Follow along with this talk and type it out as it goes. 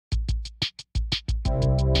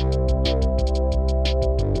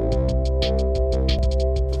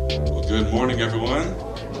Good morning, everyone.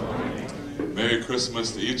 Merry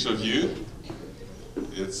Christmas to each of you.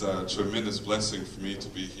 It's a tremendous blessing for me to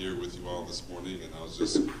be here with you all this morning, and I was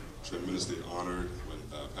just tremendously honored when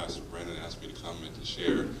Pastor Brandon asked me to come and to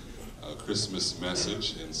share a Christmas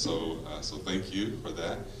message, and so thank you for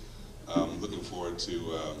that. Looking forward to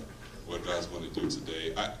what God's going to do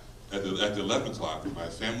today. At the 11 o'clock, my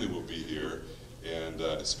family will be here, and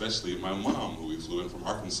especially my mom, who we flew in from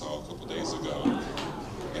Arkansas a couple days ago.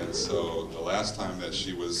 And so the last time that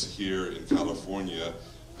she was here in California,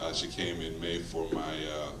 she came in May for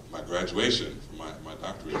my graduation, for my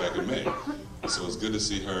doctorate back in May. So it's good to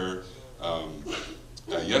see her.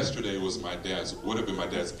 Yesterday was would have been my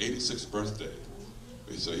dad's 86th birthday.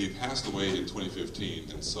 So he passed away in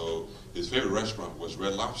 2015, and so his favorite restaurant was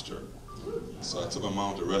Red Lobster. So I took my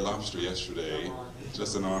mom to Red Lobster yesterday,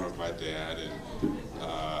 just in honor of my dad, and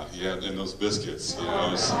and those biscuits. You know,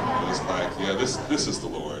 it was like, yeah, this is the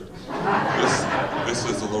Lord. This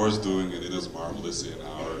is the Lord's doing, and it is marvelous in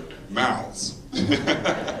our mouths.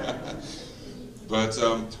 But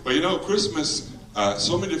you know, Christmas.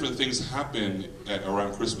 So many different things happen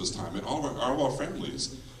around Christmas time, and all of our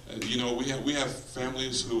families. You know, we have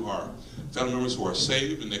families who are family members who are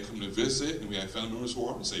saved and they come to visit, and we have family members who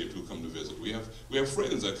aren't saved who come to visit. We have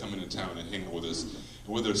friends that come into town and hang out with us,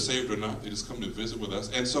 and whether they're saved or not, they just come to visit with us.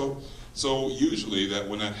 And so usually that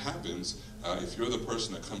when that happens, if you're the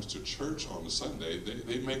person that comes to church on a Sunday,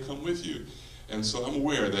 they may come with you. And so I'm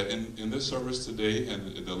aware that in this service today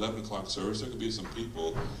and in the 11 o'clock service, there could be some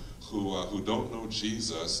people who don't know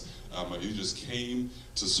Jesus. You just came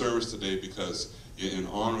to service today because in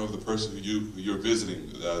honor of the person who you're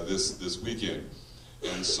visiting this weekend.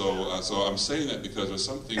 And so I'm saying that because there's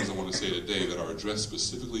some things I want to say today that are addressed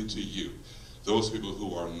specifically to you. Those people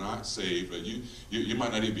who are not saved, you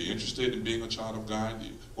might not even be interested in being a child of God,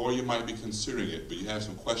 or you might be considering it, but you have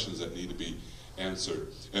some questions that need to be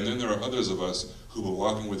answered. And then there are others of us who were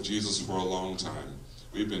walking with Jesus for a long time.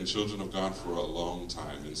 We've been children of God for a long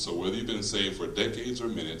time. And so whether you've been saved for decades or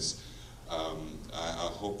minutes, I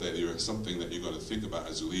hope that there's something that you're going to think about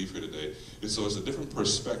as you leave here today. And so it's a different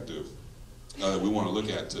perspective that we want to look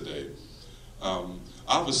at today.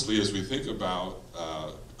 Obviously, as we think about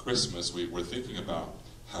Christmas, we're thinking about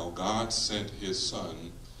how God sent his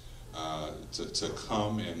son to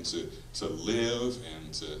come and to live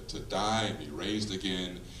and to die and be raised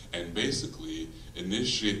again, and basically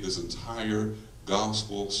initiate this entire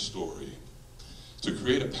gospel story to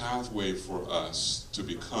create a pathway for us to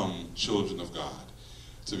become children of God,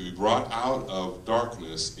 to be brought out of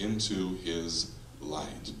darkness into his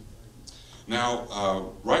light.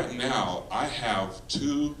 Now, right now, I have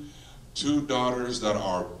two daughters that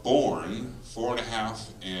are born,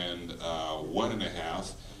 4.5 and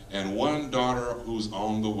 1.5, and one daughter who's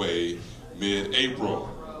on the way mid-April.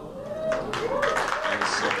 And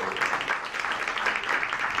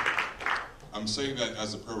I'm saying that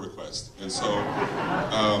as a prayer request. And so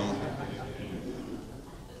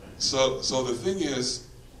the thing is,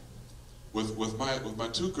 with my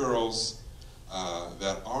two girls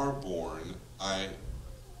that are born,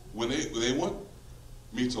 when they want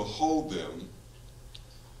me to hold them,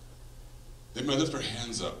 they may lift their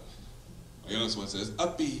hands up. You know, someone says,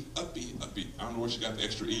 uppy, uppy, uppy. I don't know where she got the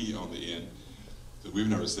extra E on the end, because we've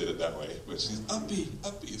never said it that way. But she's uppy,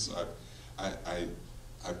 uppy. So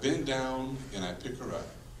I bend down and I pick her up.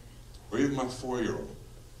 Or even my 4-year-old.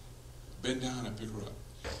 Bend down and I pick her up.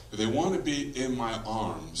 If they want to be in my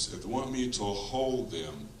arms, if they want me to hold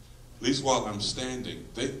them, at least while I'm standing,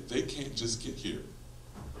 they can't just get here.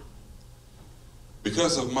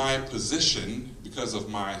 Because of my position, because of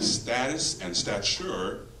my status and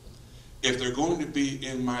stature, if they're going to be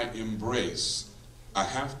in my embrace, I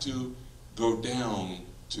have to go down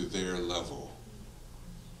to their level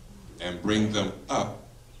and bring them up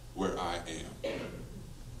where I am.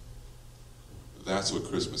 That's what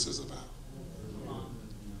Christmas is about.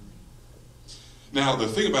 Now, the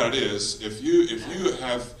thing about it is, if you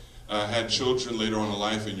have had children later on in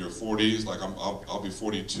life in your 40s, like I'll be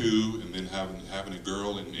 42 and then having a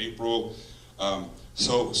girl in April.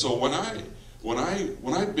 So when I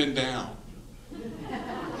bend down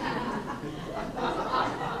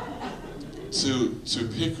to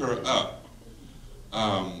pick her up,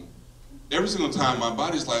 every single time my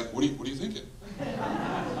body's like, what are you thinking?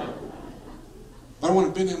 But I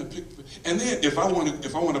want to bend down and pick, and then if I want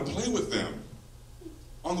to play with them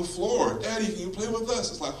on the floor, Daddy, can you play with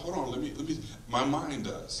us? It's like, hold on, let me. My mind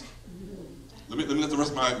does. Let me let the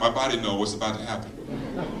rest of my body know what's about to happen.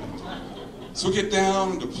 So we get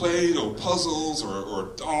down to play or puzzles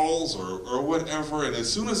or dolls or whatever, and as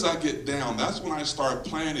soon as I get down, that's when I start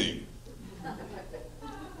planning.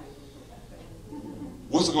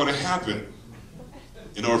 what's going to happen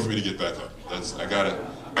in order for me to get back up? I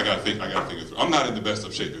gotta think it through. I'm not in the best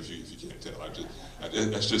of shape if you can't tell.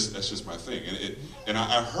 That's just my thing. And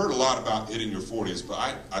I heard a lot about hitting your 40s, but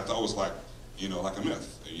I thought it was like, like a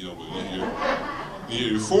myth. In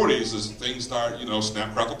your 40s, as things start,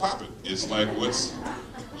 snap, crackle, popping. It's like,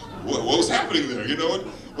 what was happening there?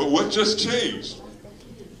 But what just changed?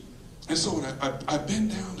 And so when I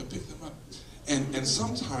bend down to pick them up, and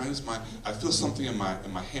sometimes I feel something in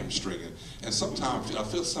my hamstring, and sometimes I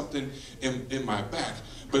feel something in my back.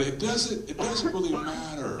 But it doesn't really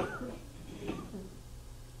matter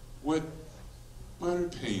what minor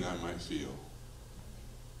pain I might feel,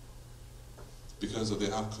 because of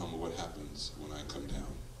the outcome of what happens when I come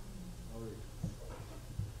down.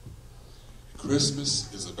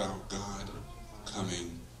 Christmas is about God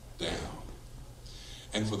coming down.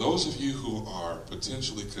 And for those of you who are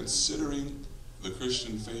potentially considering the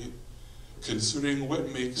Christian faith, considering what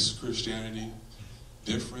makes Christianity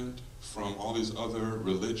different from all these other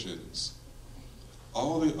religions,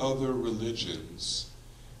 all the other religions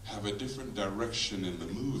have a different direction in the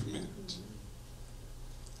movement.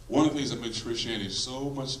 One of the things that makes Christianity so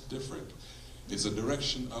much different is the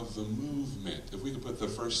direction of the movement. If we could put the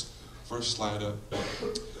first slide up.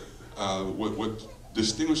 What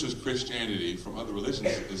distinguishes Christianity from other religions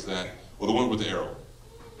is that, well, the one with the arrow,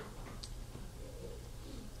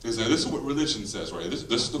 is that this is what religion says, right? This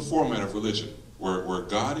is the format of religion, where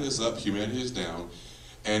God is up, humanity is down,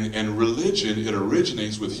 and religion, it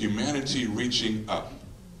originates with humanity reaching up.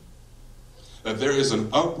 That there is an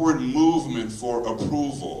upward movement for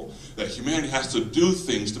approval, that humanity has to do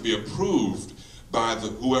things to be approved by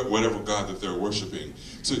whatever God that they're worshiping,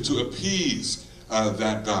 to appease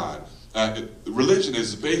that God. Religion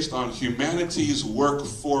is based on humanity's work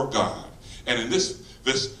for God. And in this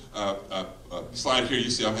slide here,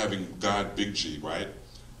 you see I'm having God, big G, right?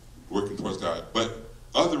 Working towards God. But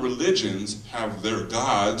other religions have their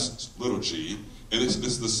gods, little g, and this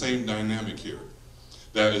is the same dynamic here.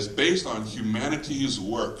 That is based on humanity's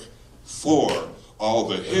work for all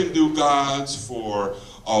the Hindu gods, for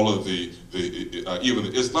all of the even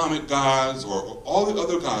the Islamic gods, or all the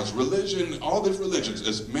other gods. Religion, all the religions,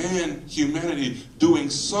 is humanity doing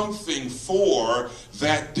something for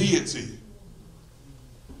that deity.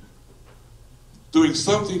 Doing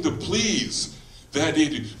something to please that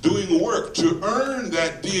deity. Doing work to earn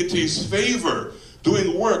that deity's favor.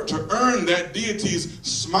 Doing work to earn that deity's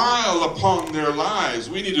smile upon their lives.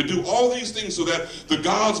 We need to do all these things so that the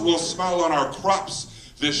gods will smile on our crops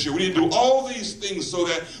this year. We need to do all these things so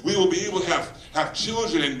that we will be able to have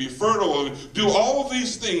children and be fertile, and do all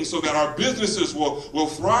these things so that our businesses will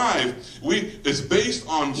thrive. It's based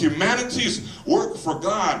on humanity's work for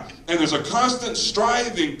God. And there's a constant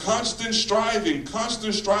striving. And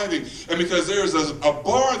because there's a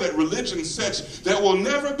bar that religion sets that will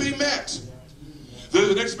never be met. There's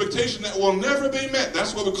an expectation that will never be met.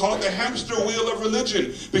 That's why we call it the hamster wheel of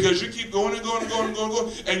religion. Because you keep going and going and going and going and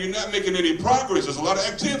going, and you're not making any progress. There's a lot of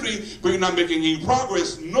activity, but you're not making any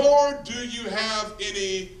progress, nor do you have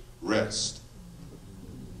any rest.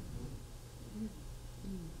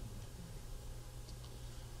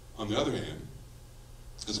 On the other hand,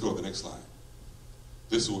 let's go to the next slide.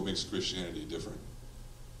 This is what makes Christianity different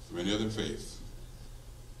from any other faith.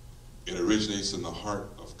 It originates in the heart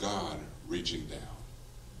of God reaching down.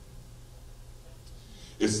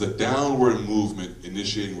 It's the downward movement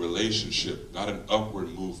initiating relationship, not an upward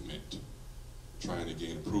movement trying to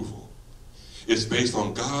gain approval. It's based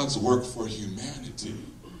on God's work for humanity,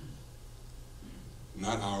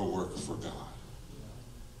 not our work for God.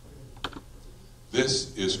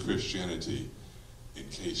 This is Christianity, in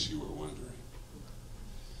case you were wondering.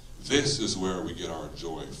 This is where we get our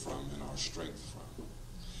joy from and our strength from.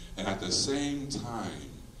 And at the same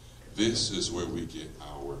time, this is where we get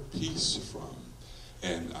our peace from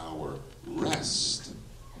and our rest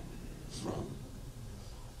from.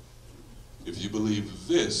 If you believe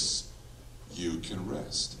this, you can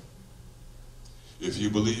rest. If you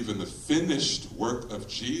believe in the finished work of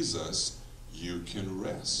Jesus, you can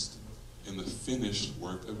rest in the finished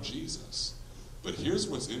work of Jesus. But here's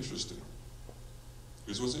what's interesting.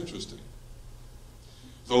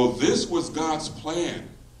 Though this was God's plan,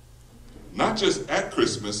 not just at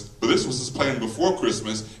Christmas, but this was his plan before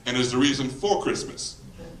Christmas, and is the reason for Christmas.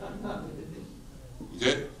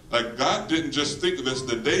 Okay? Like, God didn't just think of this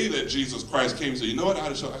the day that Jesus Christ came and said, you know what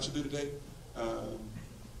I should do today? I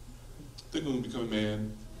think I'm going to become a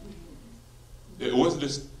man. It wasn't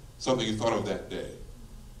just something he thought of that day.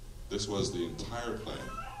 This was the entire plan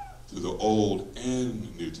through the Old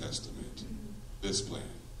and New Testament. This plan.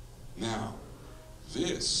 Now,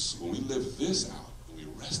 when we live this out, when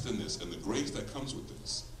we rest in this and the grace that comes with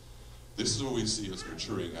this, this is where we see us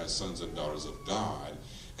maturing as sons and daughters of God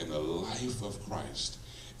in the life of Christ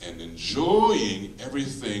and enjoying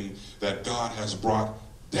everything that God has brought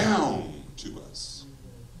down to us.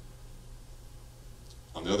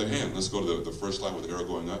 On the other hand, let's go to the first slide with the arrow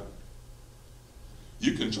going up.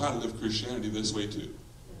 You can try to live Christianity this way too.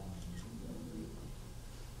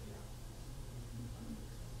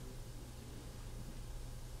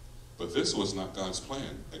 But this was not God's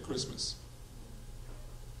plan at Christmas.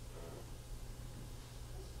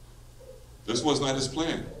 This was not his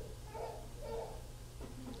plan.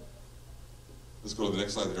 Let's go to the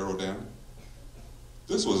next slide, the arrow down.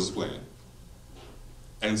 This was his plan.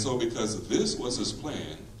 And so because this was his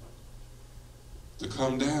plan, to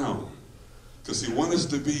come down, because he wanted us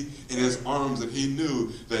to be in his arms, and he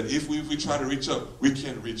knew that if we try to reach up, we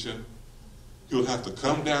can't reach him. He'll have to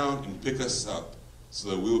come down and pick us up so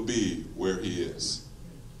that we'll be where he is,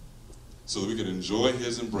 so that we can enjoy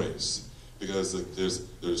his embrace, because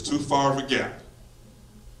there's too far of a gap.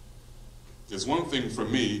 It's one thing for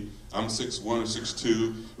me, I'm 6'1" or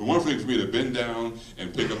 6'2", but one thing for me to bend down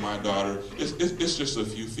and pick up my daughter, it's just a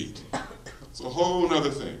few feet. It's a whole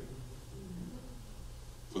other thing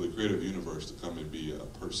for the creative universe to come and be a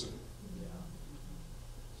person.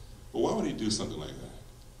 But why would he do something like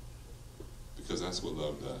that? Because that's what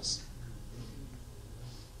love does.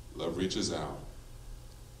 Love reaches out.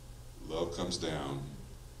 Love comes down.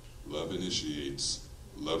 Love initiates.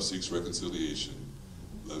 Love seeks reconciliation.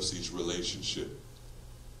 Love seeks relationship.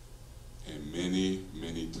 And many,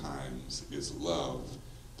 many times it's love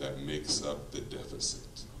that makes up the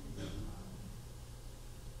deficit.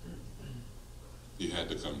 He had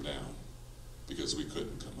to come down because we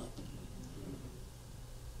couldn't come up.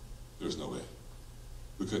 There's no way.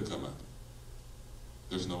 We couldn't come up.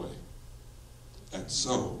 There's no way. And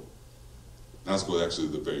so, now let's go actually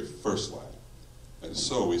to the very first slide. And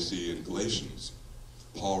so we see in Galatians,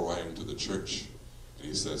 Paul writing to the church, and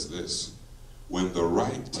he says this: when the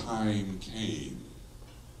right time came,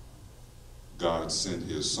 God sent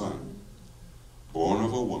his son, born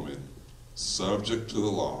of a woman, subject to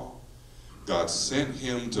the law. God sent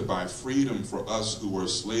him to buy freedom for us who were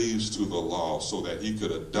slaves to the law, so that he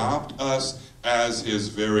could adopt us as his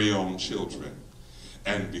very own children.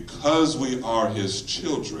 And because we are his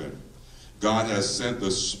children, God has sent the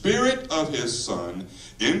Spirit of his Son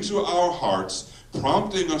into our hearts,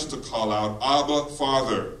 prompting us to call out, Abba,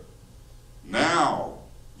 Father. Now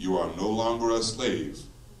you are no longer a slave,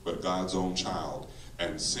 but God's own child.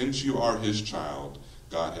 And since you are his child,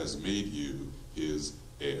 God has made you his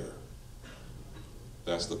heir.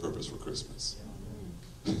 That's the purpose for Christmas.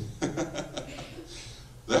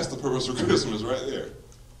 That's the purpose for Christmas right there.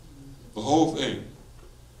 The whole thing.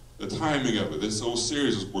 The timing of it. This whole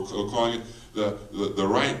series, we're calling it the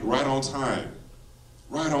right on time.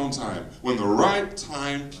 Right on time. When the right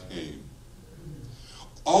time came.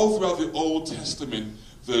 All throughout the Old Testament,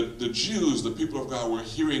 the Jews, the people of God, were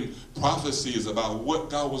hearing prophecies about what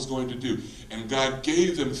God was going to do. And God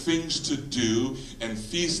gave them things to do and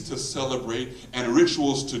feasts to celebrate and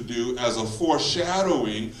rituals to do as a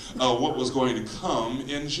foreshadowing of what was going to come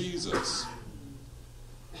in Jesus.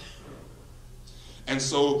 And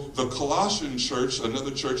so the Colossian church,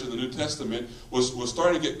 another church in the New Testament, was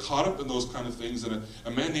starting to get caught up in those kind of things. And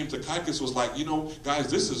a man named Tychicus was like, you know, guys,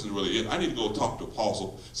 this isn't really it. I need to go talk to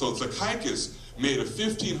Paul. So Tychicus made a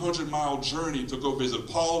 1,500-mile journey to go visit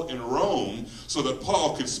Paul in Rome so that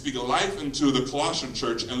Paul could speak life into the Colossian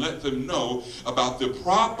church and let them know about the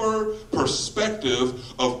proper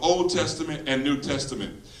perspective of Old Testament and New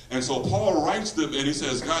Testament. And so Paul writes them and he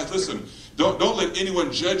says, guys, listen, don't let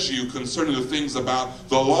anyone judge you concerning the things about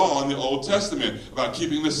the law in the Old Testament, about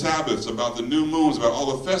keeping the Sabbaths, about the new moons, about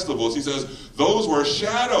all the festivals. He says, those were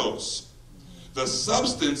shadows. The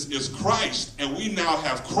substance is Christ, and we now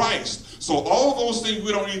have Christ. So all those things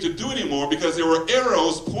we don't need to do anymore because there were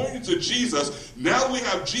arrows pointing to Jesus. Now that we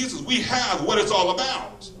have Jesus, we have what it's all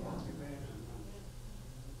about.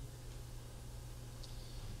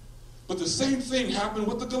 But the same thing happened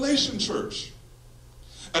with the Galatian church.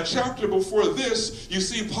 A chapter before this, you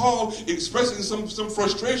see Paul expressing some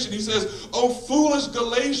frustration. He says, "Oh, foolish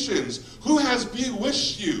Galatians, who has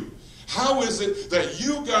bewitched you? How is it that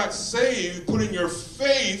you got saved, putting your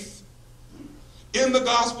faith in the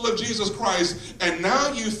gospel of Jesus Christ, and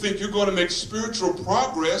now you think you're going to make spiritual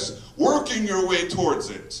progress working your way towards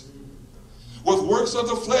it? With works of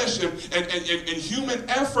the flesh and human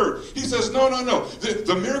effort." He says, no.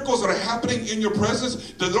 The miracles that are happening in your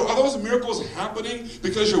presence, are those miracles happening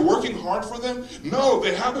because you're working hard for them? No,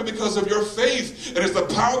 they happen because of your faith. And it's the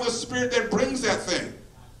power of the Spirit that brings that thing.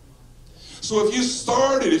 So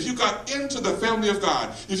if you got into the family of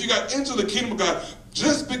God, if you got into the kingdom of God,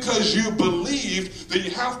 just because you believed, then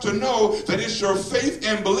you have to know that it's your faith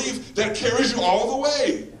and belief that carries you all the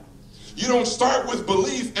way. You don't start with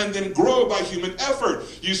belief and then grow by human effort.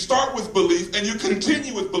 You start with belief and you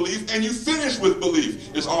continue with belief and you finish with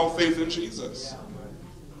belief. It's all faith in Jesus.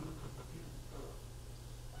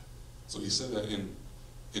 So he said that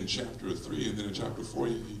in chapter 3, and then in chapter 4,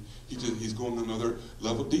 he's going another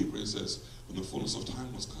level deeper. It says, when the fullness of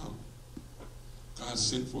time was come, God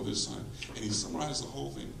sent forth his son. And he summarized the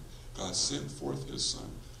whole thing. God sent forth his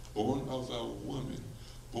son, born of a woman,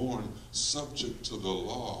 born subject to the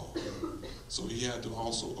law. So he had to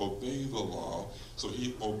also obey the law. So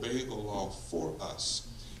he obeyed the law for us.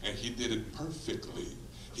 And he did it perfectly.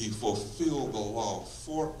 He fulfilled the law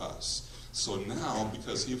for us. So now,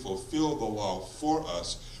 because he fulfilled the law for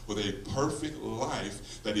us with a perfect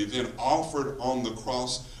life that he then offered on the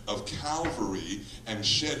cross of Calvary and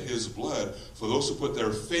shed his blood, for those who put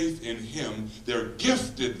their faith in him, they're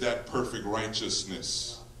gifted that perfect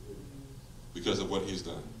righteousness because of what he's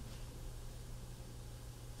done.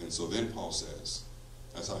 And so then Paul says,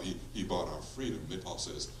 that's how he bought our freedom. Then Paul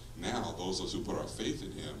says, now those of us who put our faith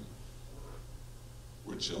in him,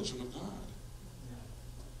 we're children of God.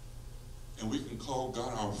 And we can call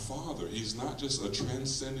God our Father. He's not just a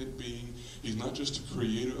transcendent being. He's not just a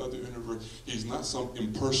creator of the universe. He's not some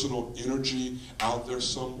impersonal energy out there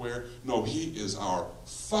somewhere. No, he is our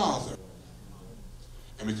Father.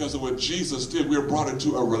 And because of what Jesus did, we're brought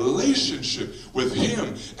into a relationship with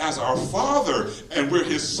him as our Father, and we're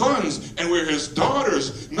his sons, and we're his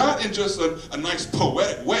daughters, not in just a nice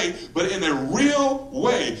poetic way, but in a real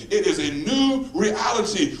way. It is a new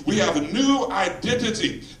reality. We have a new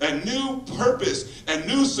identity, a new purpose, and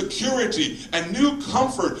new security, and new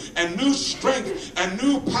comfort, and new strength, and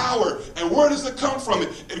new power. And where does it come from?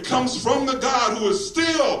 It comes from the God who is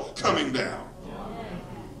still coming down.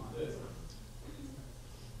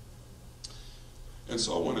 And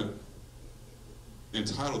so I want to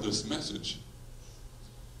entitle this message,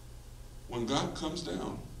 When God Comes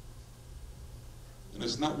Down. And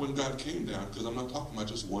it's not when God came down, because I'm not talking about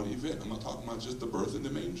just one event. I'm not talking about just the birth in the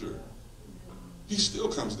manger. He still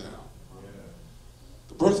comes down.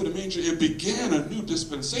 The birth in the manger, it began a new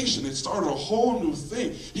dispensation. It started a whole new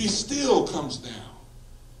thing. He still comes down.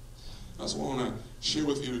 That's why I want to share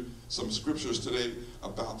with you some scriptures today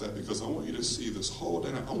about that, because I want you to see this whole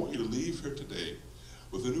day. I want you to leave here today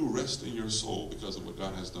with a new rest in your soul because of what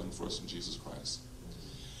God has done for us in Jesus Christ.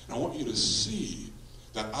 And I want you to see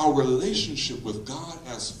that our relationship with God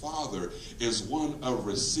as Father is one of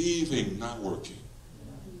receiving, not working.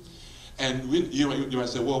 And you might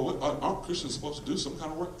say, well, aren't Christians supposed to do some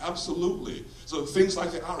kind of work? Absolutely. So things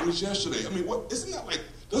like the outreach yesterday. I mean,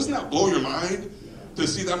 doesn't that blow your mind to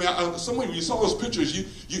see that? I mean, some way when you saw those pictures,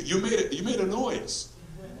 you made a noise.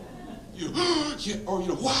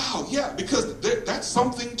 Wow, yeah, because that's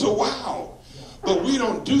something to wow. But we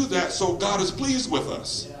don't do that so God is pleased with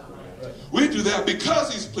us. We do that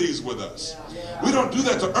because he's pleased with us. We don't do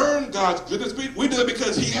that to earn God's goodness. We do it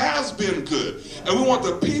because he has been good. And we want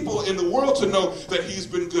the people in the world to know that he's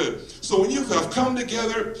been good. So when you have come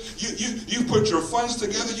together, you put your funds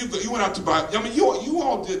together, you went out to buy, you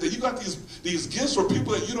all did that. You got these gifts for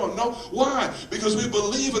people that you don't know. Why? Because we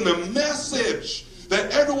believe in the message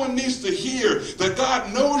that everyone needs to hear, that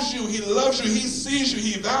God knows you, he loves you, he sees you,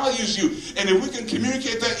 he values you. And if we can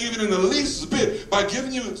communicate that even in the least bit by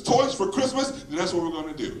giving you toys for Christmas, then that's what we're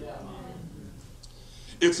going to do.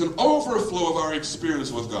 It's an overflow of our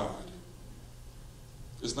experience with God.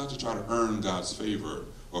 It's not to try to earn God's favor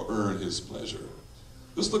or earn his pleasure.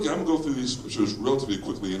 I'm going to go through these scriptures relatively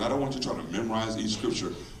quickly, and I don't want you to try to memorize each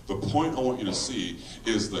scripture. The point I want you to see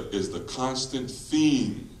is the constant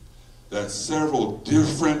theme that several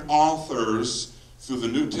different authors through the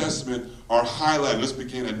New Testament are highlighting. Let's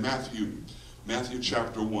begin at Matthew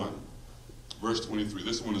chapter 1, verse 23.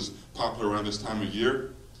 This one is popular around this time of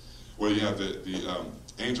year, where you have the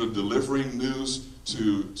angel delivering news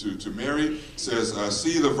to Mary. It says,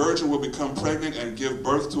 see, the virgin will become pregnant and give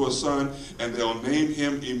birth to a son, and they'll name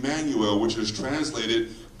him Emmanuel, which is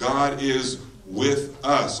translated, God is with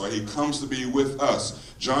us, or he comes to be with us.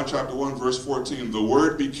 John chapter 1, verse 14, the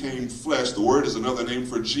Word became flesh. The Word is another name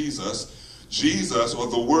for Jesus. Jesus, or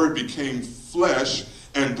the Word, became flesh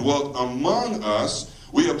and dwelt among us.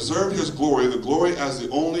 We observed his glory, the glory as the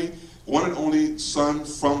one and only Son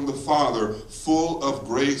from the Father, full of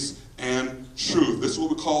grace and truth. This is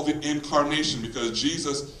what we call the incarnation, because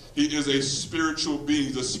Jesus, he is a spiritual being,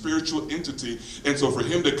 he's a spiritual entity. And so for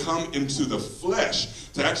him to come into the flesh,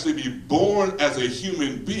 to actually be born as a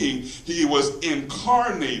human being, he was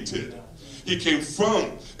incarnated. He came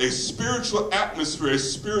from a spiritual atmosphere, a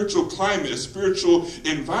spiritual climate, a spiritual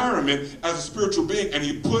environment as a spiritual being, and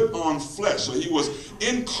he put on flesh. So he was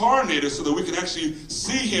incarnated so that we can actually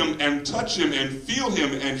see him and touch him and feel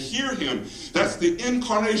him and hear him. That's the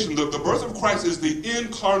incarnation. The birth of Christ is the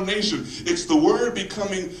incarnation. It's the Word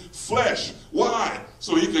becoming flesh. Why?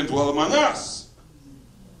 So he can dwell among us.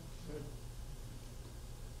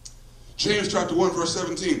 James chapter 1 verse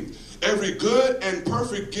 17. Every good and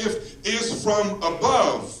perfect gift is from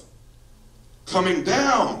above, coming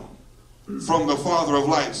down from the Father of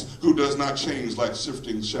lights, who does not change like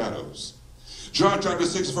shifting shadows. John chapter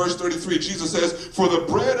 6 verse 33, Jesus says, for the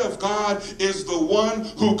bread of God is the one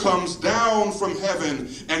who comes down from heaven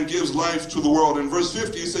and gives life to the world. In verse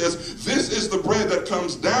 50 he says, this is the bread that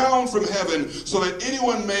comes down from heaven, so that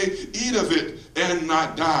anyone may eat of it and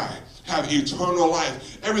not die, have eternal life.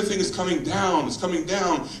 Everything is coming down. It's coming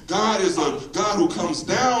down. God is a God who comes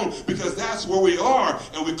down because that's where we are,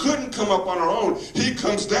 and we couldn't come up on our own. He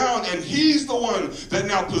comes down, and he's the one that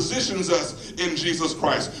now positions us in Jesus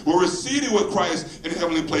Christ. We're seated with Christ in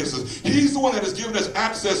heavenly places. He's the one that has given us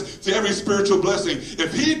access to every spiritual blessing.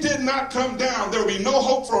 If he did not come down, there would be no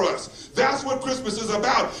hope for us. That's what Christmas is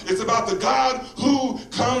about. It's about the God who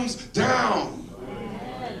comes down.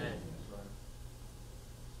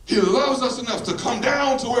 He loves us enough to come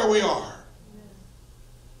down to where we are.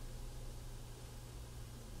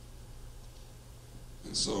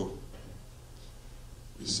 And so,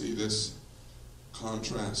 we see this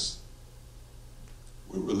contrast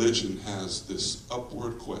where religion has this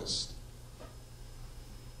upward quest,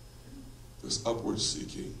 this upward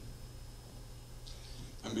seeking.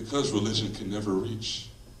 And because religion can never reach,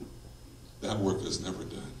 that work is never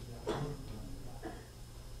done.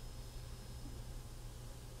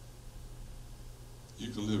 You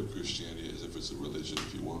can live Christianity as if it's a religion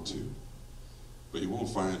if you want to, but you won't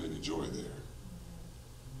find any joy there.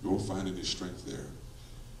 You won't find any strength there.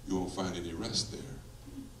 You won't find any rest there.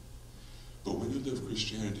 But when you live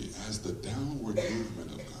Christianity as the downward movement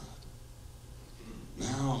of God,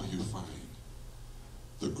 now you find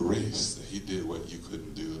the grace that he did what you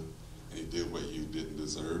couldn't do, and he did what you didn't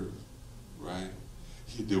deserve, right?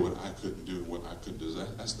 He did what I couldn't do and what I couldn't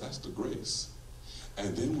deserve. That's the grace.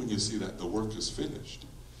 And then when you see that the work is finished,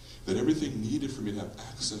 that everything needed for me to have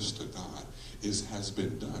access to God has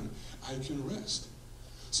been done, I can rest.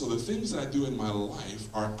 So the things that I do in my life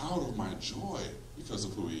are out of my joy because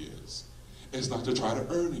of who he is. It's not to try to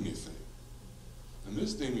earn anything. And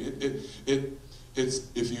this thing, it's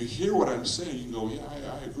if you hear what I'm saying, you can go, yeah,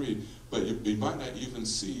 I agree. But you might not even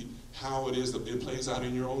see how it is that it plays out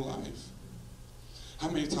in your own life. How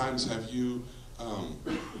many times have you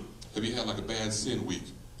had like a bad sin week?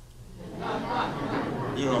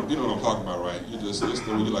 You know what I'm talking about, right? You just listen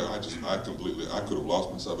to it, you're like, I could have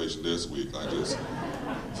lost my salvation this week. Man,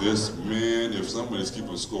 if somebody's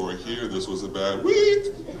keeping score here, this was a bad week.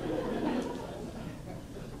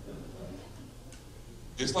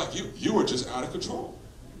 It's like you were just out of control.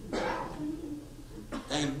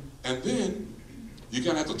 And then you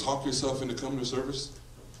kind of have to talk yourself into coming to service.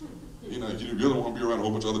 You know, you really want to be around a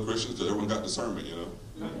whole bunch of other Christians because everyone got discernment, you know.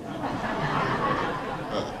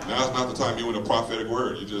 Now's not the time you want a prophetic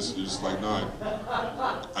word. You're just like, no,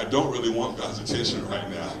 I don't really want God's attention right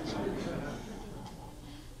now.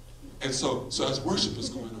 And so as worship is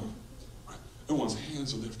going on, right, everyone's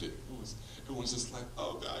hands are lifted. Everyone's just like,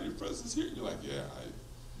 oh God, your presence is here. You're like, yeah,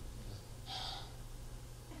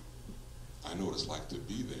 I know what it's like to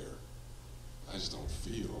be there. I just don't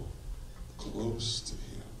feel close to him.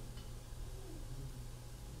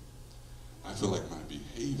 I feel like my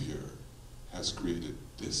behavior has created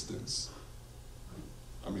distance.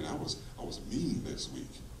 I mean, I was mean this week.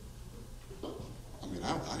 I mean,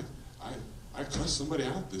 I cussed somebody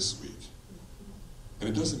out this week. And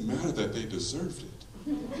it doesn't matter that they deserved it.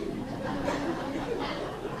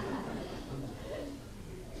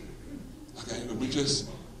 Okay,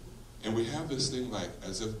 and we have this thing like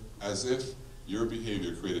as if your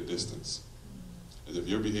behavior created distance. As if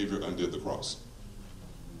your behavior undid the cross.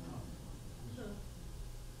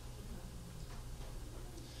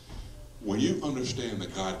 When you understand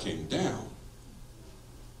that God came down,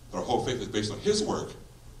 our whole faith is based on his work,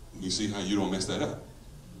 you see how you don't mess that up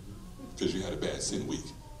because you had a bad sin week.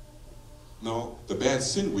 No, the bad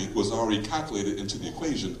sin week was already calculated into the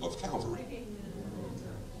equation of Calvary.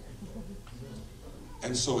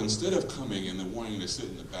 And so instead of coming and then wanting to sit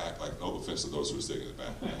in the back, like no offense to those who are sitting in the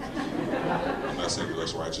back. I'm not saying that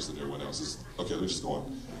that's righteous and everyone else is. Okay, let's just go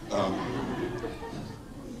on.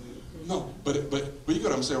 No, but you get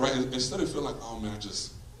what I'm saying, right? Instead of feeling like, oh man, I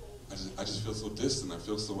just feel so distant. I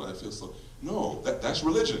feel so. No, that's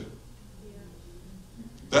religion.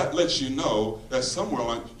 that lets you know that somewhere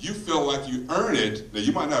along you feel like you earn it. Now,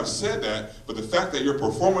 you might not have said that, but the fact that your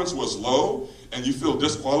performance was low and you feel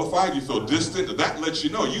disqualified, you feel distant, that lets you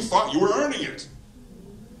know you thought you were earning it.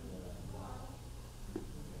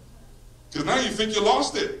 Because now you think you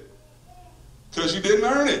lost it because you didn't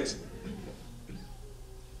earn it.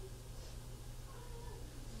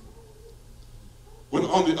 When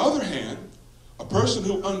on the other hand, a person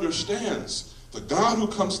who understands the God who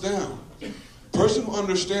comes down, a person who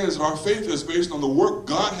understands that our faith is based on the work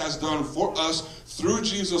God has done for us through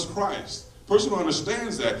Jesus Christ, a person who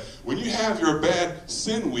understands that when you have your bad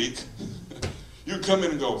sin week, you come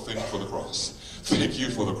in and go, thank you for the cross. Thank you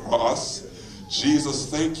for the cross. Jesus,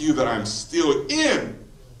 thank you that I'm still in.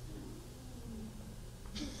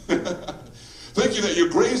 Thank you that your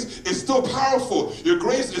grace is still powerful. Your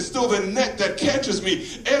grace is still the net that catches me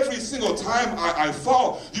every single time I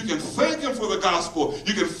fall. You can thank him for the gospel.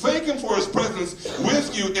 You can thank him for his presence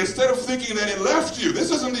with you instead of thinking that it left you.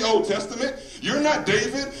 This isn't the Old Testament. You're not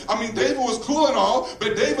David. I mean, David was cool and all,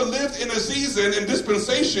 but David lived in a season and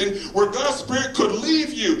dispensation where God's Spirit could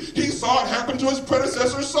leave you. He saw it happen to his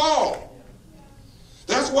predecessor Saul.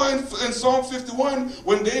 That's why in Psalm 51,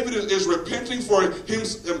 when David is repenting for him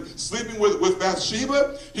sleeping with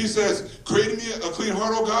Bathsheba, he says, create in me a clean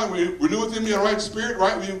heart, O God, renew within me a right spirit,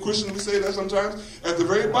 right? We Christians, we say that sometimes. At the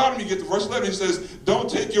very bottom, you get to verse 11, he says, don't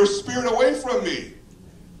take your spirit away from me.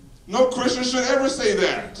 No Christian should ever say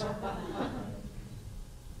that.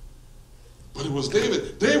 But it was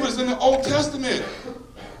David. David's in the Old Testament.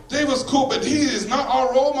 David's cool, but he is not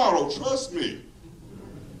our role model. Trust me.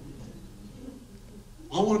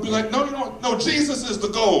 I want to be like, no, Jesus is the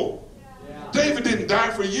goal. Yeah. David didn't die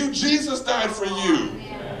for you. Jesus died for you.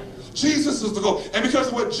 Yeah. Jesus is the goal. And because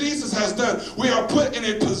of what Jesus has done, we are put in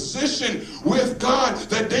a position with God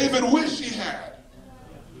that David wished he had.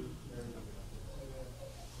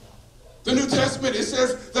 The New Testament, it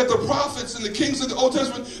says that the prophets and the kings of the Old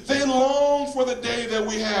Testament, they long for the day that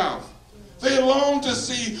we have. They long to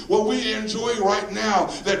see what we enjoy right now,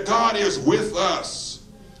 that God is with us.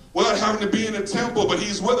 Without having to be in a temple, but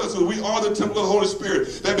he's with us, and we are the temple of the Holy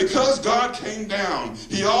Spirit. That because God came down,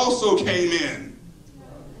 he also came in.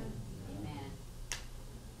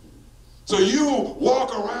 So you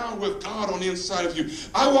walk around with God on the inside of you.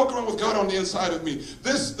 I walk around with God on the inside of me.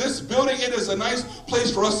 This building, it is a nice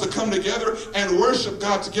place for us to come together and worship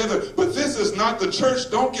God together. But this is not the church.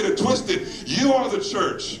 Don't get it twisted. You are the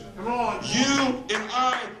church. Come on. You and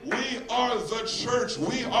I, we are the church.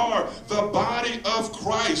 We are the body of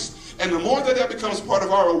Christ. And the more that becomes part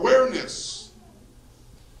of our awareness,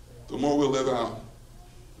 the more we'll live out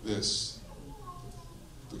this.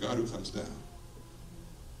 The God who comes down.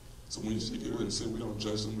 So when you see people in sin, we don't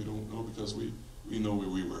judge them. We don't know because we know where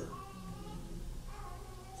we were.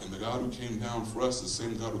 And the God who came down for us is the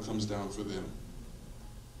same God who comes down for them.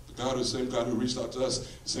 The same God who reached out to us,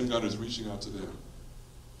 the same God who is reaching out to them.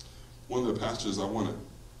 One of the passages I want to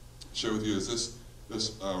share with you is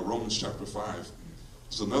this Romans chapter 5.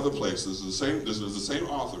 It's another place. This is the same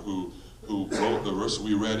author who wrote the verse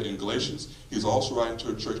we read in Galatians. He's also writing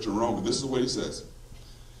to a church in Rome. And this is what he says.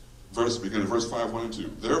 Beginning of verse 5, 1 and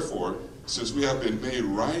 2. Therefore, since we have been made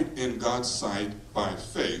right in God's sight by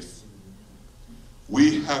faith,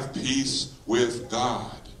 we have peace with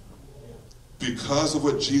God because of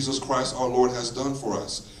what Jesus Christ our Lord has done for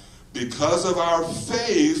us. Because of our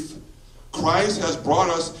faith, Christ has brought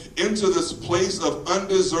us into this place of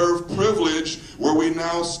undeserved privilege where we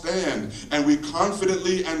now stand, and we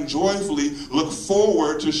confidently and joyfully look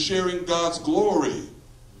forward to sharing God's glory.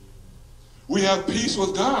 We have peace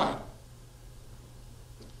with God.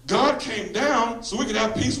 God came down so we could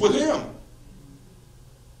have peace with him.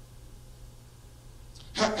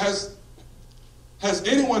 Has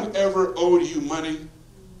anyone ever owed you money?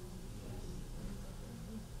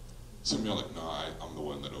 Some of you are like, no, I'm the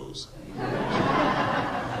one that owes.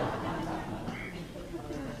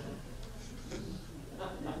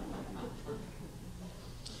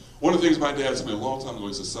 One of the things my dad told me a long time ago,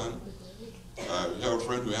 he said, son, you have a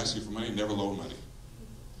friend who asks you for money, never loan money.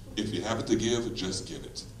 If you have it to give, just give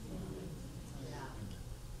it.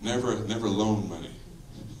 Never loan money.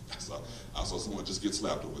 I saw someone just get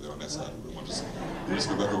slapped over there on that side of the room. I'm just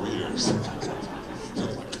go back over here.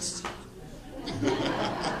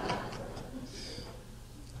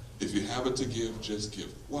 If you have it to give, just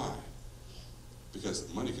give. Why?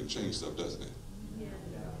 Because money can change stuff, doesn't it?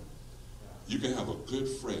 You can have a good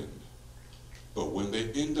friend, but when they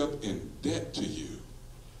end up in debt to you,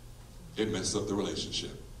 it messes up the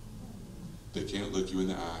relationship. They can't look you in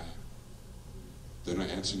the eye. They're not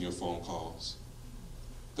answering your phone calls.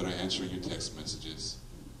 They're not answering your text messages.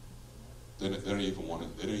 they don't even want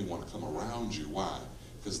to come around you. Why?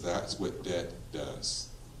 Because that's what debt does.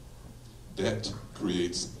 Debt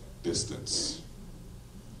creates distance.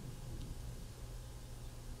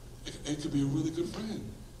 It could be a really good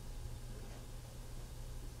friend.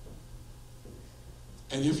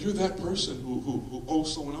 And if you're that person who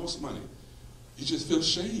owes someone else money, you just feel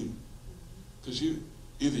shame. Because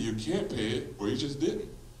either you can't pay it or you just didn't.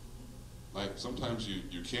 Like sometimes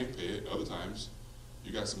you can't pay it, other times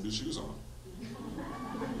you got some new shoes on.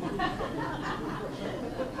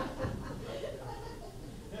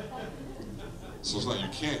 So it's like you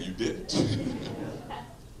can't, you didn't.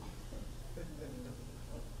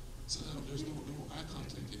 So there's no eye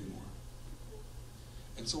contact anymore.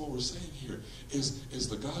 And so what we're saying here is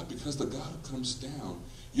the God, because the God who comes down,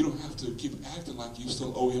 you don't have to keep acting like you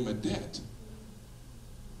still owe him a debt.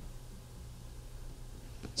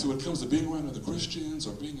 So when it comes to being around other Christians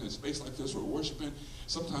or being in a space like this where we're worshiping,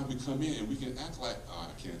 sometimes we come in and we can act like, oh,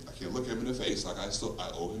 I can't look him in the face like I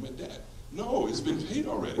owe him a debt. No, it's been paid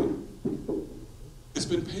already. It's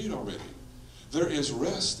been paid already. There is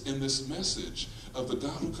rest in this message of the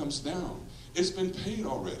God who comes down. It's been paid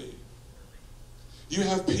already. You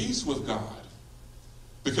have peace with God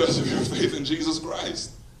because of your faith in Jesus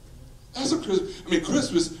Christ. That's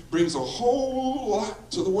Christmas brings a whole lot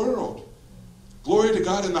to the world. Glory to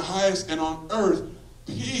God in the highest, and on earth,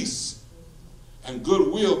 peace and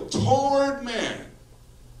goodwill toward man.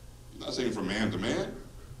 I'm not saying from man to man.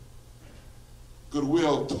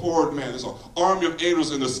 Goodwill toward man. There's an army of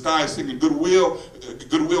angels in the sky singing goodwill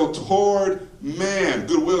toward man.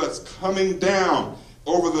 Goodwill that's coming down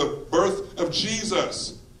over the birth of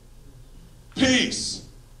Jesus. Peace.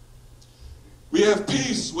 We have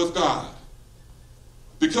peace with God.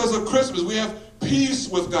 Because of Christmas, we have peace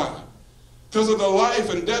with God. Because of the life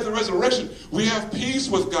and death and resurrection, we have peace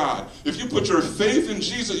with God. If you put your faith in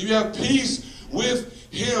Jesus, you have peace with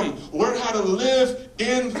him. Learn how to live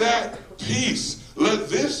in that peace. Let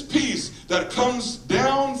this peace that comes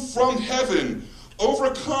down from heaven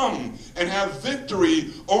overcome and have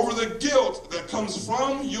victory over the guilt that comes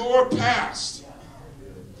from your past.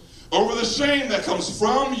 Over the shame that comes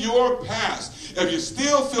from your past. If you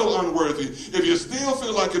still feel unworthy, if you still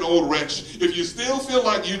feel like an old wretch, if you still feel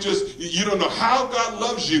like you don't know how God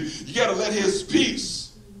loves you, you got to let his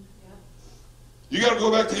peace. You got to go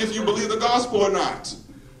back to if you believe the gospel or not.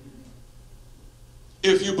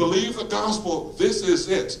 If you believe the gospel, this is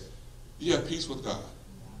it. You have peace with God.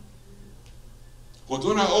 Well,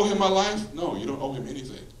 don't I owe him my life? No, you don't owe him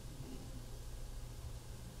anything.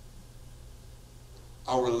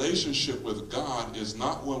 Our relationship with God is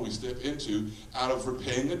not one we step into out of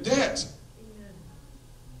repaying a debt.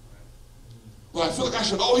 Well, I feel like I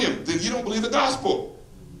should owe him. Then you don't believe the gospel.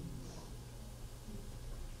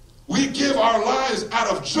 We give our lives out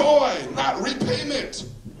of joy, not repayment.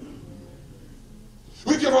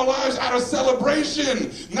 We give our lives out of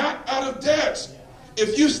celebration, not out of debt.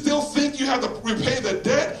 If you still think you have to repay the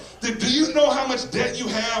debt, then do you know how much debt you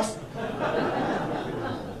have?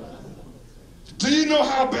 Do you know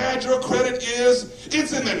how bad your credit is?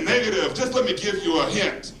 It's in the negative. Just let me give you a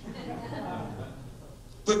hint.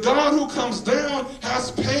 The God who comes down has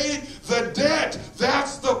paid the debt.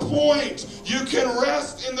 That's the point. You can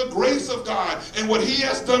rest in the grace of God and what he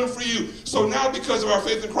has done for you. So now, because of our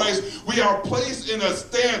faith in Christ, we are placed in a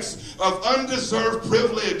stance of undeserved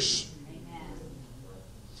privilege.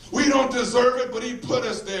 We don't deserve it, but he put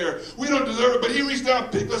us there. We don't deserve it, but he reached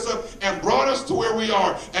out, picked us up, and brought us to where we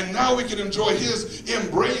are. And now we can enjoy his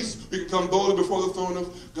embrace. We can come boldly before the throne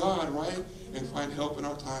of God, right? And find help in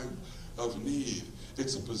our time of need.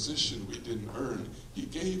 It's a position we didn't earn. He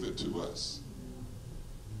gave it to us.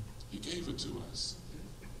 He gave it to us.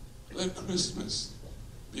 Let Christmas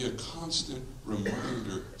be a constant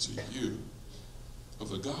reminder to you of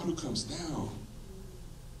the God who comes down.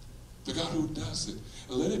 The God who does it.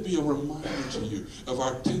 And let it be a reminder to you of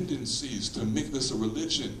our tendencies to make this a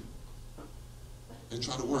religion. And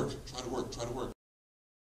try to work.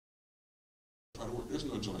 There's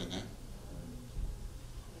no joy in that.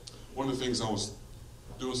 One of the things I was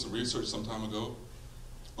doing some research some time ago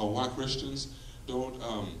on why Christians don't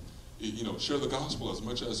share the gospel as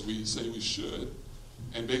much as we say we should,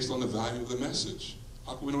 and based on the value of the message.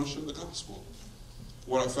 How come we don't share the gospel?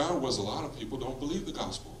 What I found was a lot of people don't believe the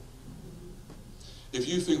gospel. If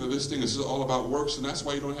you think that this thing is all about works, and that's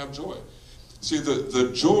why you don't have joy. See,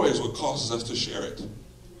 the joy is what causes us to share it.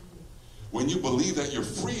 When you believe that you're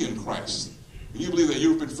free in Christ, when you believe that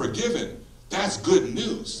you've been forgiven, that's good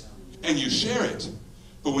news. And you share it.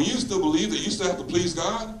 But when you still believe that you still have to please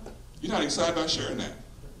God, you're not excited about sharing that.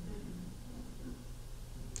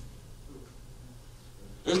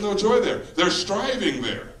 There's no joy there. There's striving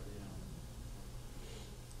there.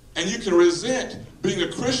 And you can resent being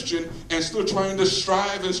a Christian and still trying to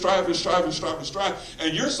strive and strive and strive and strive and strive.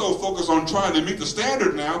 And you're so focused on trying to meet the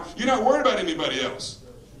standard now, you're not worried about anybody else.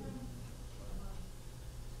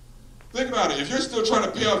 Think about it. If you're still trying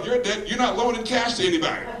to pay off your debt, you're not loaning cash to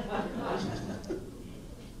anybody.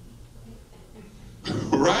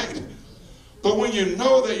 Right? But when you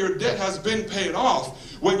know that your debt has been paid off,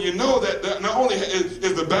 when you know that not only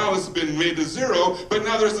is the balance been made to zero, but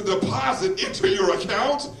now there's a deposit into your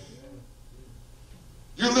account,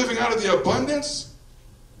 you're living out of the abundance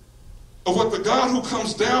of what the God who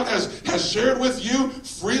comes down has shared with you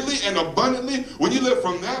freely and abundantly. When you live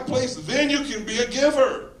from that place, then you can be a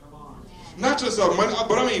giver. Not just money,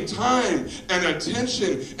 but I mean time and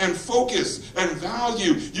attention and focus and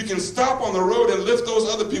value. You can stop on the road and lift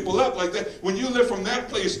those other people up like that. When you live from that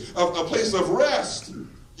place, of a place of rest,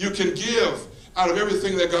 you can give out of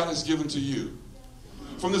everything that God has given to you.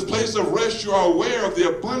 From this place of rest, you are aware of the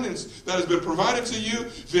abundance that has been provided to you,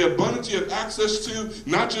 the abundance you have access to,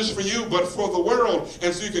 not just for you, but for the world.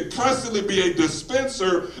 And so you can constantly be a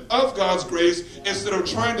dispenser of God's grace instead of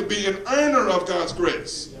trying to be an earner of God's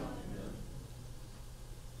grace.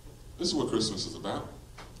 This is what Christmas is about.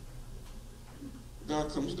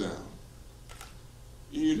 God comes down.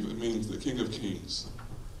 Even if it means the King of Kings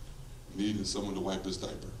needing someone to wipe his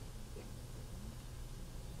diaper.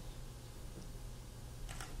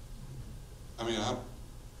 I mean,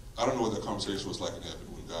 I don't know what that conversation was like in heaven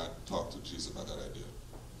when God talked to Jesus about that idea.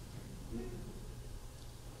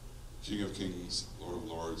 King of Kings, Lord of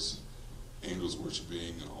Lords, angels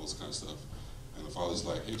worshiping, and all this kind of stuff. And the Father's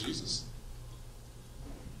like, hey, Jesus,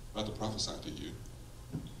 I'm about to prophesy to you.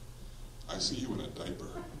 I see you in a diaper.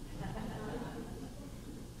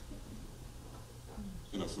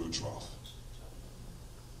 In a food trough.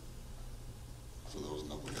 For those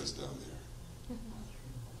knuckleheads down there.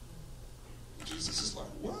 And Jesus is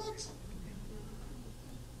like, what?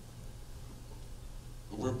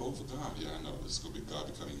 But we're both God. Yeah, I know. This is going to be God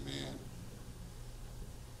becoming man.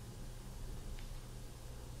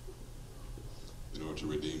 In order to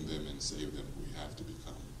redeem them and save them, we have to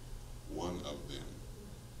become one of them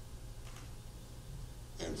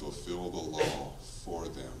and fulfill the law for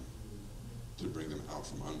them to bring them out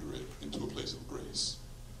from under it into a place of grace.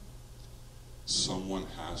 Someone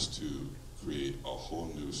has to create a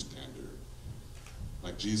whole new standard.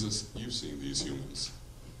 Like Jesus, you've seen these humans.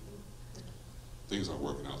 Things aren't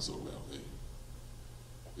working out so well.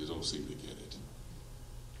 They don't seem to get it.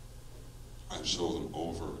 I show them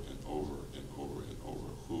over and over and over and over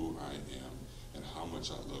who I am and how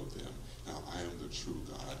much I love them. Now I am the true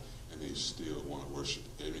God, and they still want to worship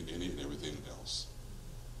any and everything else.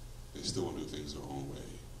 They still want to do things their own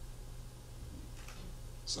way.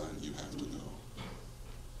 Son, you have to go.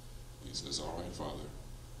 He says, all right, Father.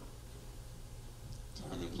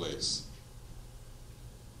 Time and place.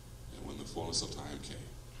 And when the fullness of time came,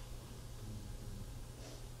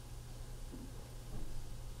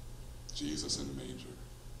 Jesus in the manger,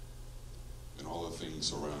 and all the things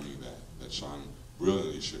surrounding that Sean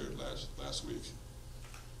brilliantly shared last week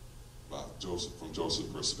about Joseph, from Joseph's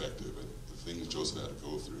perspective, and the things Joseph had to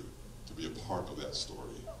go through to be a part of that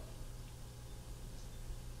story.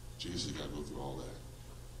 Jesus, you got to go through all that.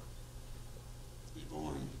 Be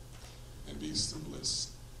born and be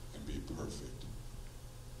sinless and be perfect.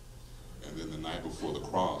 And then the night before the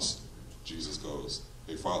cross, Jesus goes,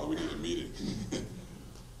 hey, Father, we need a meeting.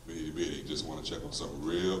 We need a meeting. Just want to check on something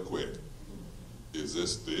real quick. Is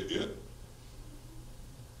this it?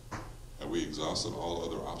 Have we exhausted all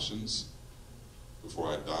other options? Before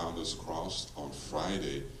I die on this cross on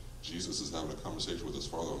Friday, Jesus is having a conversation with his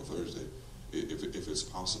Father on Thursday. If it's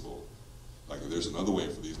possible, like if there's another way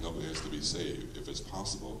for these knuckleheads to be saved, if it's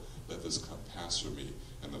possible, let this cup pass from me.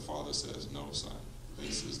 And the Father says, no, son,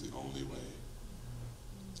 this is the only way.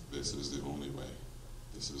 This is the only way.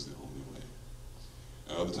 This is the only way.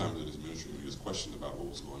 And other times in his ministry, he was questioned about what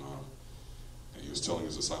was going on. And he was telling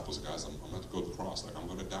his disciples, guys, I'm going to go to the cross. Like, I'm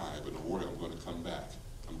going to die, but don't worry, I'm going to come back.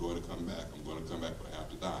 I'm going to come back. I'm going to come back, but I have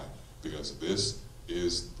to die. Because this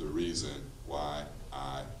is the reason why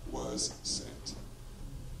I was sent.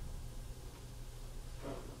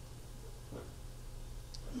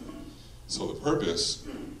 So the purpose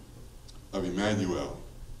of Emmanuel,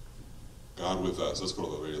 God with us, let's go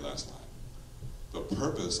to the very last line. The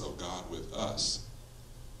purpose of God with us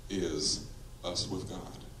is us with God.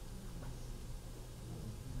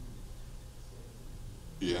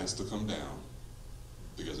 He has to come down,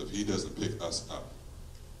 because if he doesn't pick us up,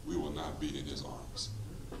 we will not be in his arms.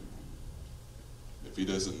 If he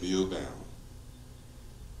doesn't kneel down,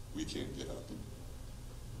 we can't get up.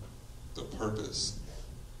 the purpose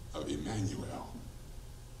of Emmanuel,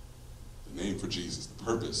 the name for Jesus, the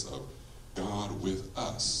purpose of God with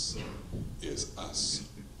us is us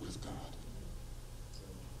with God.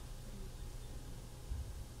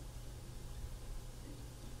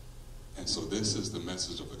 And so this is the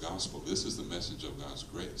message of the gospel. This is the message of God's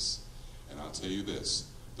grace. And I'll tell you this,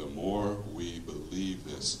 the more we believe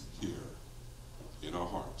this here in our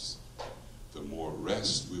hearts, the more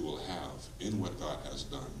rest we will have in what God has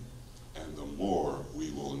done, and the more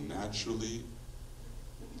we will naturally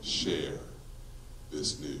share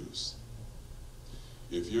this news.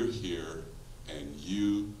 If you're here and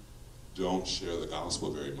you don't share the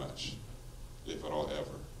gospel very much, if at all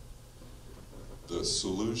ever, the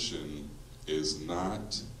solution is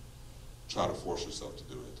not try to force yourself to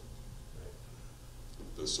do it.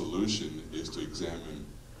 The solution is to examine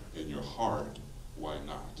in your heart, why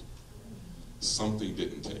not? Something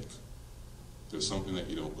didn't take. There's something that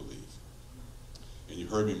you don't believe. And you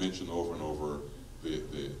heard me mention over and over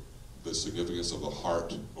the significance of the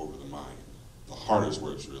heart over the mind. The heart is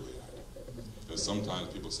where it's really at. Because sometimes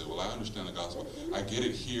people say, well, I understand the gospel. I get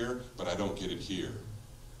it here, but I don't get it here.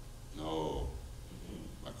 No,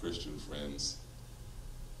 my Christian friends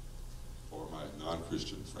or my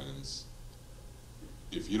non-Christian friends,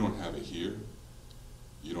 if you don't have it here,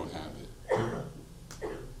 you don't have it.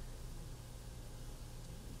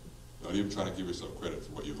 Don't even try to give yourself credit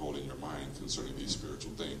for what you hold in your mind concerning these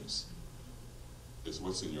spiritual things. It's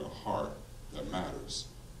what's in your heart that matters.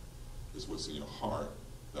 It's what's in your heart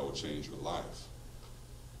that will change your life.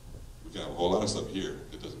 We can have a whole lot of stuff here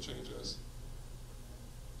that doesn't change us.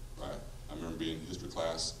 Right? I remember being in history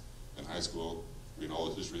class in high school, reading all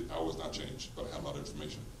this history. I was not changed, but I had a lot of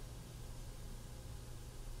information.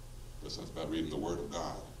 But it's about reading the Word of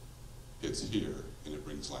God. It's here, and it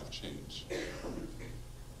brings life change.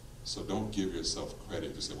 So don't give yourself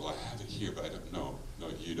credit to say, well, I have it here, but I don't. No,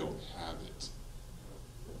 you don't have it.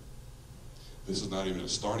 This is not even a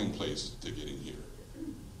starting place to getting here.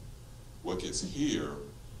 What gets here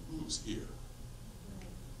moves here.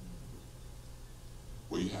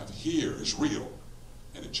 What you have here is real,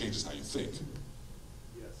 and it changes how you think.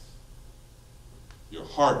 Yes. Your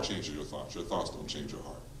heart changes your thoughts. Your thoughts don't change your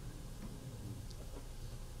heart.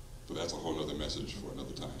 But that's a whole other message for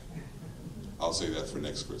another time. I'll say that for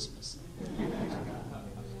next Christmas.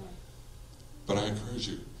 But I encourage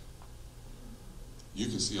you, you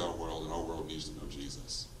can see our world, and our world needs to know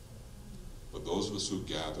Jesus. But those of us who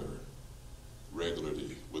gather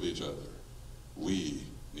regularly with each other, we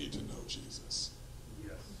need to know Jesus.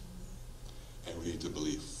 Yes. And we need to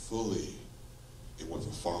believe fully in what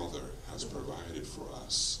the Father has provided for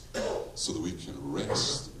us so that we can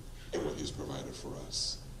rest in what He's provided for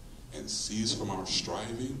us and cease from our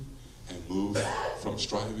striving and move from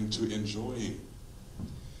striving to enjoying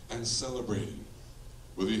and celebrating.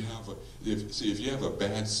 Whether you have if you have a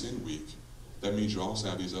bad sin week, that means you also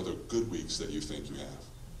have these other good weeks that you think you have,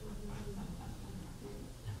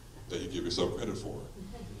 that you give yourself credit for.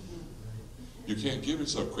 You can't give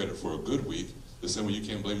yourself credit for a good week the same way you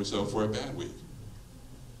can't blame yourself for a bad week.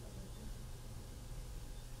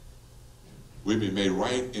 We've been made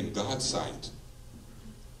right in God's sight,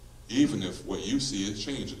 even if what you see it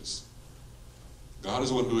changes. God is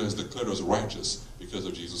the one who has declared us righteous because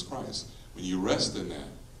of Jesus Christ. When you rest in that,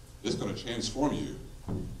 it's going to transform you,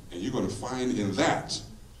 and you're going to find in that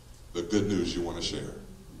the good news you want to share.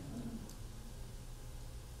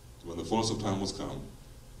 When the fullness of time was come,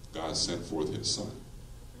 God sent forth His Son,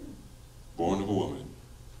 born of a woman,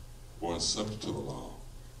 born subject to the law,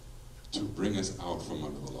 to bring us out from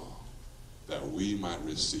under the law, that we might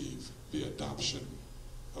receive the adoption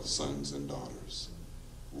of sons and daughters.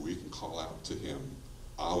 We can call out to Him,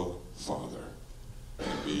 our Father,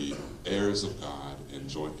 and be heirs of God and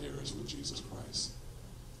joint heirs with Jesus Christ.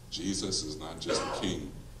 Jesus is not just a king.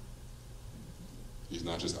 He's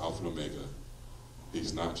not just Alpha and Omega.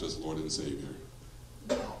 He's not just Lord and Savior.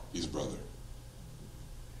 He's brother.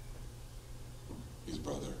 He's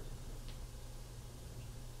brother.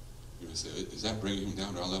 You may say, is that bringing Him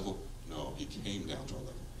down to our level? No, He came down to our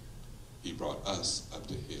level. He brought us up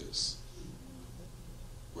to His.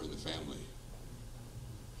 We're in the family.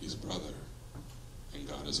 He's brother, and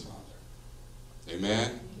God is Father.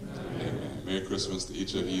 Amen? Amen. Amen. Merry Christmas to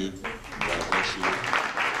each of you. God bless you.